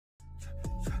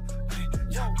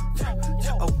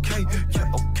Okay,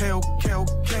 yeah, okay, okay,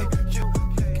 okay.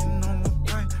 Linking on my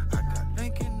brain. I got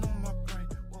linking on my brain.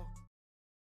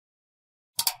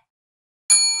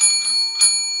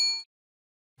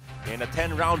 In a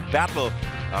 10-round battle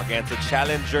against a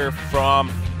challenger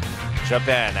from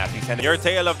Japan. As he sent your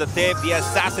tale of the tape, the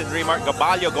assassin Reymart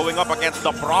Gaballo going up against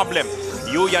the problem.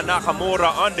 Yuya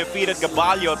Nakamura, undefeated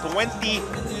Gaballo, 20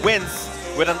 wins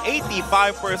with an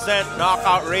 85%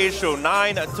 knockout ratio,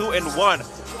 9-2-1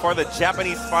 for the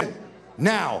Japanese fight.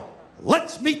 Now,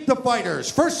 let's meet the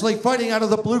fighters. Firstly, fighting out of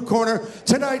the blue corner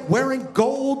tonight, wearing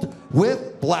gold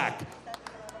with black.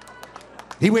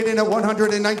 He weighed in at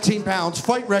 119 pounds.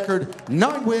 Fight record,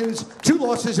 9 wins, 2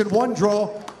 losses, and 1 draw.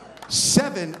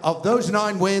 7 of those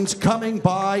 9 wins coming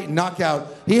by knockout.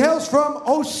 He hails from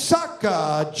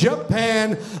Osaka,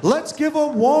 Japan. Let's give a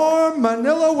warm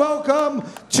Manila welcome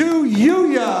to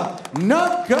Yuya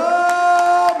Nakamura.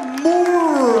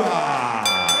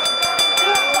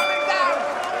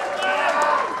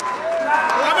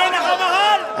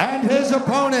 And his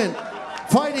opponent,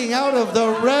 fighting out of the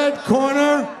red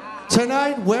corner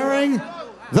tonight, wearing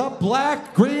the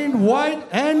black, green, white,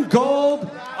 and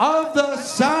gold of the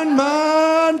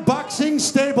Sanman boxing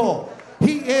stable.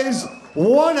 He is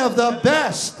one of the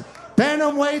best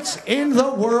bantamweights in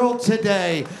the world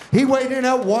today. He weighed in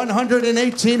at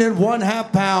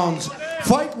 118.5 pounds.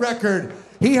 Fight record,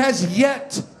 he has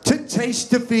yet to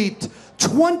taste defeat.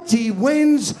 20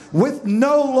 wins with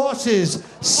no losses,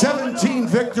 17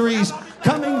 victories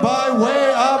coming by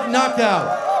way of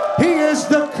knockout. He is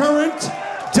the current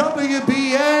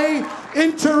WBA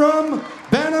interim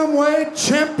bantamweight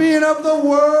champion of the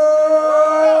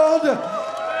world.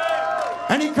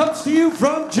 And he comes to you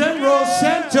from General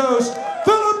Santos,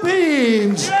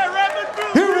 Philippines.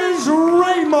 Here is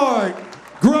Reymart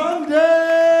Grande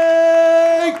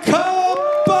Gaballo.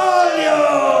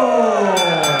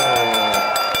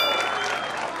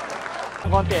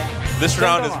 This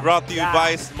round is brought to you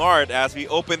by Smart as we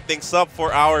open things up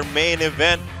for our main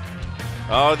event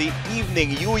of the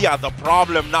evening. Yuya, the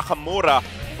problem, Nakamura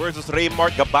versus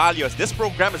Reymart Gaballo. This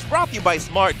program is brought to you by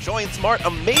Smart. Join Smart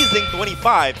Amazing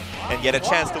 25 and get a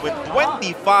chance to win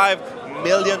 25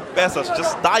 million pesos.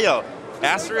 Just dial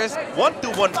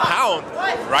 *121#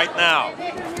 right now.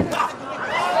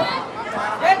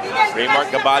 Reymart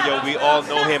Gaballo, we all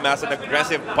know him as an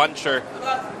aggressive puncher.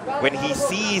 When he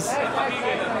sees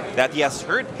that he has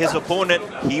hurt his opponent,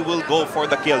 he will go for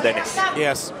the kill, Dennis.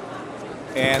 Yes.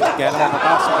 And kaya naman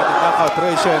mataas ang kanyang knockout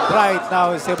ratio. And right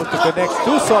now is able to connect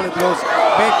 2 solid blows.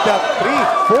 Make that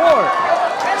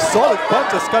 3-4 solid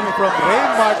punches coming from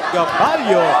Reymart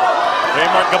Gaballo.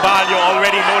 Reymart Gaballo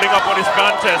already loading up on his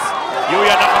punches.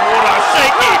 Yuya Nakamura,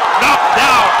 shaky, knocked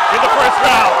down in the first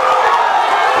round.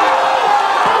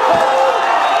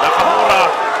 Nakamura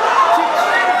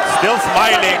still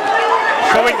smiling,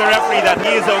 showing the referee that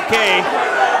he is okay.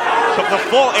 Took the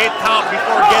full 8 count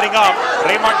before getting up.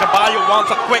 Reymart Gaballo wants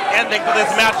a quick ending to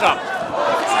this matchup.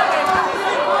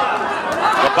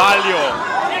 Gaballo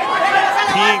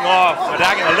teeing off,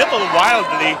 attacking a little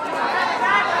wildly.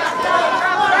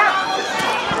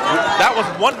 That was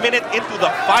 1 minute into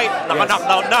the fight.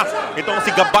 Naka-knockdown na itong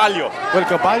si Gaballo. Well,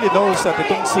 Gaballo knows that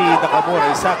itong si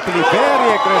Nakamura is actually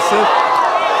very aggressive.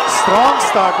 Strong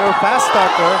starter, fast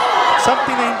starter.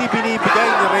 Something na hindi binibigay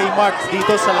ni Reymart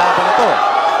dito sa laban na to.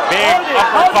 Big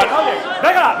uppercut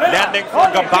landing for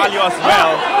Gaballo as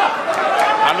well.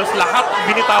 Halos lahat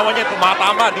binitawan niya,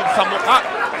 tumatama dito sa mukha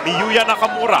ni Yuya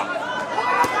Nakamura.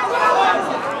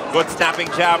 Good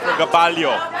snapping jab for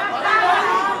Gaballo.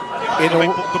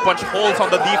 To punch holes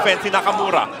on the defense in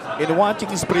Nakamura. In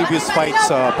watching his previous fights,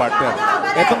 partner,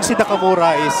 etong si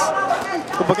Nakamura is,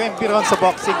 kumbaga yung piron sa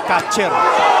boxing catcher.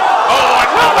 Oh,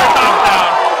 another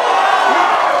knockdown.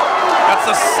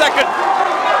 That's the second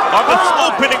of this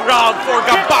opening round for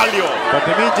Gaballo. But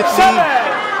immediately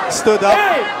stood up.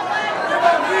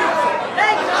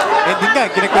 And din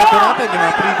nga, kinikwento natin yung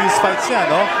mga previous fights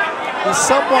niya, no? Is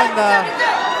someone na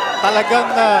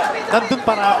talagang nandun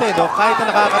parate, no? Kahit na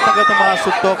nakakatanggap ng mga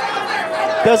suntok,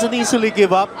 doesn't easily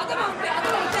give up. 1-2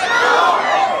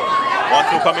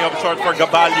 coming up short for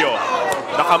Gaballo.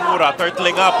 Nakamura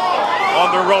turtling up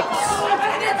on the ropes.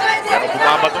 Pero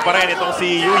bumabato pa rin itong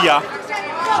si Yuya,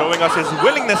 showing us his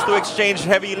willingness to exchange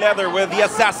heavy leather with the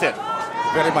assassin.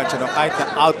 Very much, you know, kahit na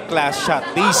outclass shot,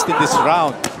 at least in this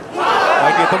round.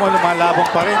 Nakikita mo, lumalabang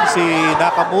pa rin si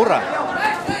Nakamura.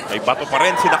 May bato pa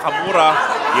rin si Nakamura.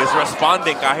 He is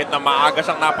responding kahit na maaga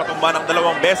siyang napatumba ng 2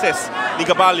 beses ni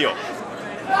Gaballo.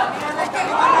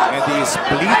 And he is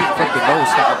bleeding from the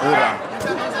nose, Nakamura.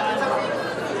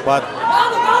 But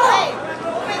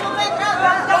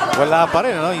Wala pa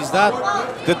rin, no? He's not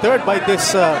deterred by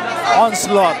this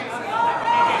onslaught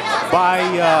by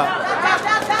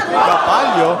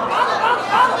Gaballo.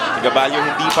 Gaballo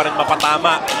hindi pa rin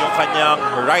mapatama yung kanyang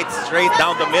right straight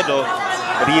down the middle.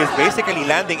 But he is basically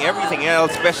landing everything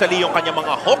else, especially yung kanyang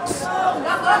mga hooks.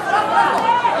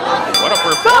 What a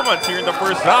performance here in the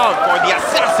first round for the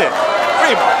assassin,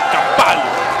 Reymart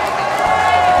Gaballo.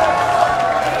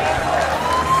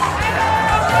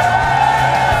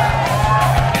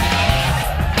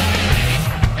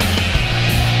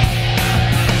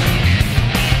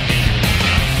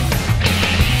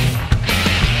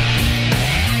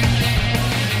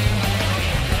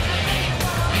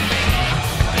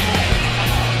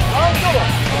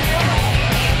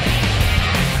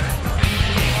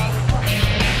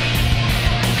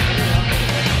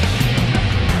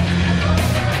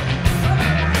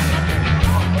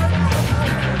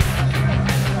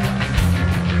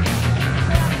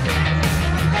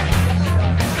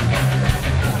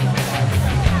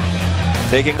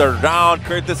 Taking the round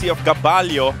courtesy of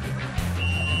Gaballo.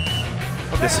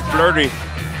 This flurry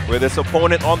with his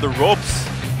opponent on the ropes.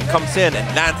 He comes in and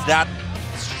lands that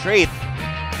straight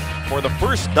for the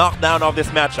first knockdown of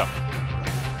this matchup.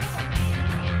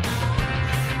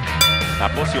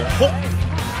 Tapos yung hook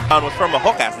was from a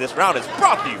hook, as this round is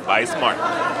brought to you by Smart.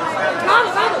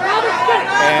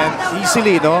 And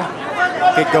easily, no?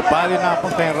 Kay Gaballo na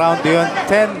punta yung round yun.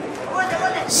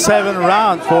 10-7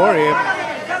 round for him.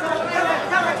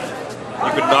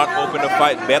 You could not open a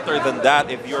fight better than that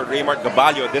if you're Reymart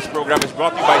Gaballo. This program is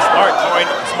brought to you by Smart. Join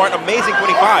Smart Amazing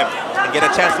 25 and get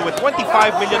a chance to win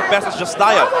 25 million pesos just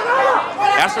dial.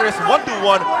 Aster is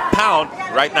 121 pound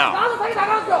right now.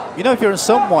 You know, if you're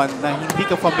someone na hindi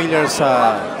ka familiar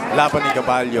sa laban ni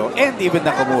Gaballo and even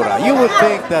Nakamura, you would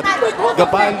think that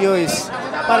Gaballo is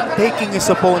taking his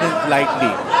opponent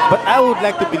lightly. But I would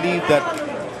like to believe that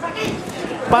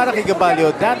para kay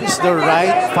Gaballo, that is the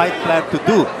right fight plan to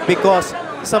do. Because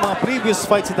sa mga previous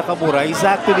fights si Nakamura, he's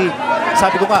actually,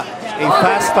 sabi ko nga, a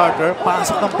fast starter,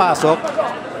 pasok ng pasok,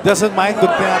 doesn't mind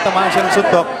kung tinatamaan siya ng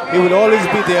suntok, he will always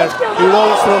be there, he will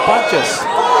always throw punches.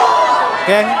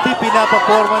 Kaya hindi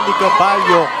pinapaporman ni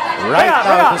Gaballo right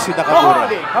now ito si Nakamura.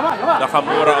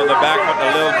 Nakamura on the back foot a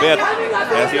little bit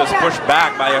as he was pushed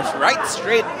back by a right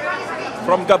straight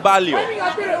from Gaballo.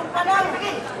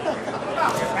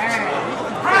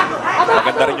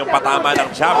 Maganda rin yung patama ng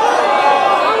jab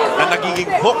na nagiging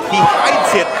hook. He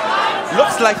hides it.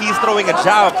 Looks like he's throwing a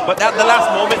jab, but at the last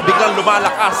moment, biglang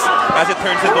lumalakas as it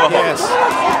turns into a hook. Yes.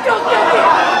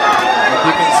 And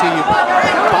you can see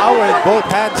power in both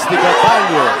hands to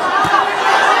Gaballo.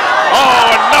 Oh,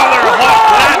 another hook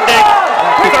landing.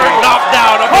 Third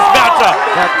knockdown of this matchup.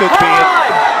 That could be it.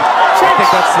 I think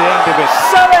that's the end of it.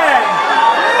 7,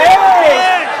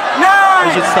 8, 9. We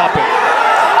should stop it.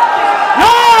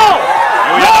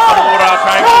 Yuya Nakamura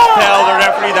trying to tell the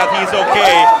referee that he's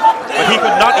okay, but he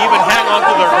could not even hang on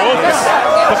to the ropes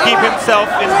to keep himself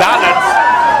in balance.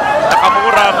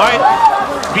 Nakamura might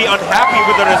be unhappy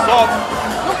with the result,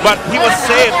 but he was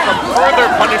saved from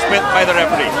further punishment by the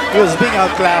referee. He was being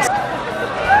outclassed.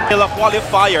 Still a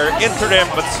qualifier, interim,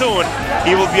 but soon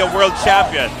he will be a world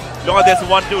champion. Look at this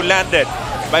 1-2 landed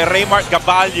by Reymart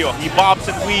Gaballo. He bobs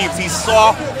and weaves. He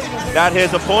saw that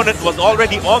his opponent was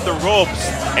already on the ropes,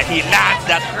 and he lands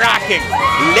that cracking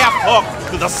left hook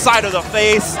to the side of the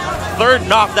face. Third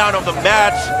knockdown of the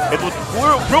match. It would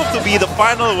prove to be the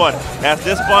final one, as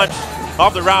this punch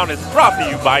of the round is brought to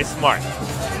you by Smart.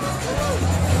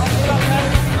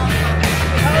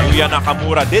 Yuya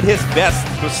Nakamura did his best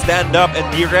to stand up and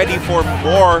be ready for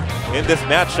more in this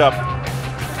matchup,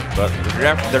 but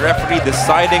the referee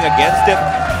deciding against it,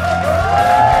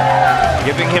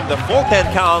 giving him the full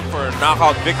 10 count for a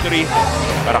knockout victory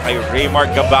para kay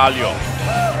Reymart Gaballo.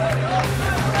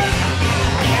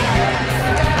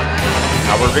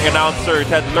 Our ring announcer,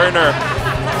 Ted Lerner,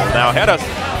 will now head us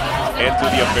into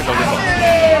the official results.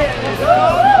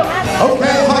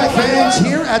 Okay, hi fans,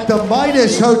 here at the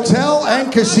Midas Hotel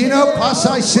and Casino,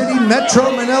 Pasay City,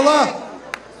 Metro Manila.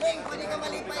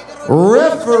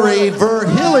 Referee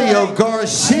Virgilio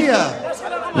Garcia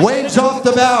waves off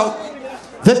the bout.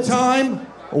 The time,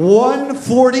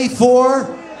 1:44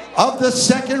 of the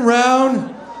second round.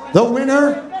 The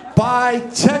winner by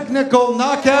technical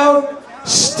knockout,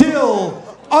 still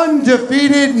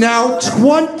undefeated, now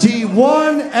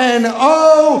 21-0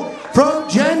 from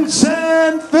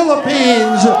Jensen,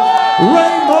 Philippines,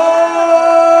 Reymart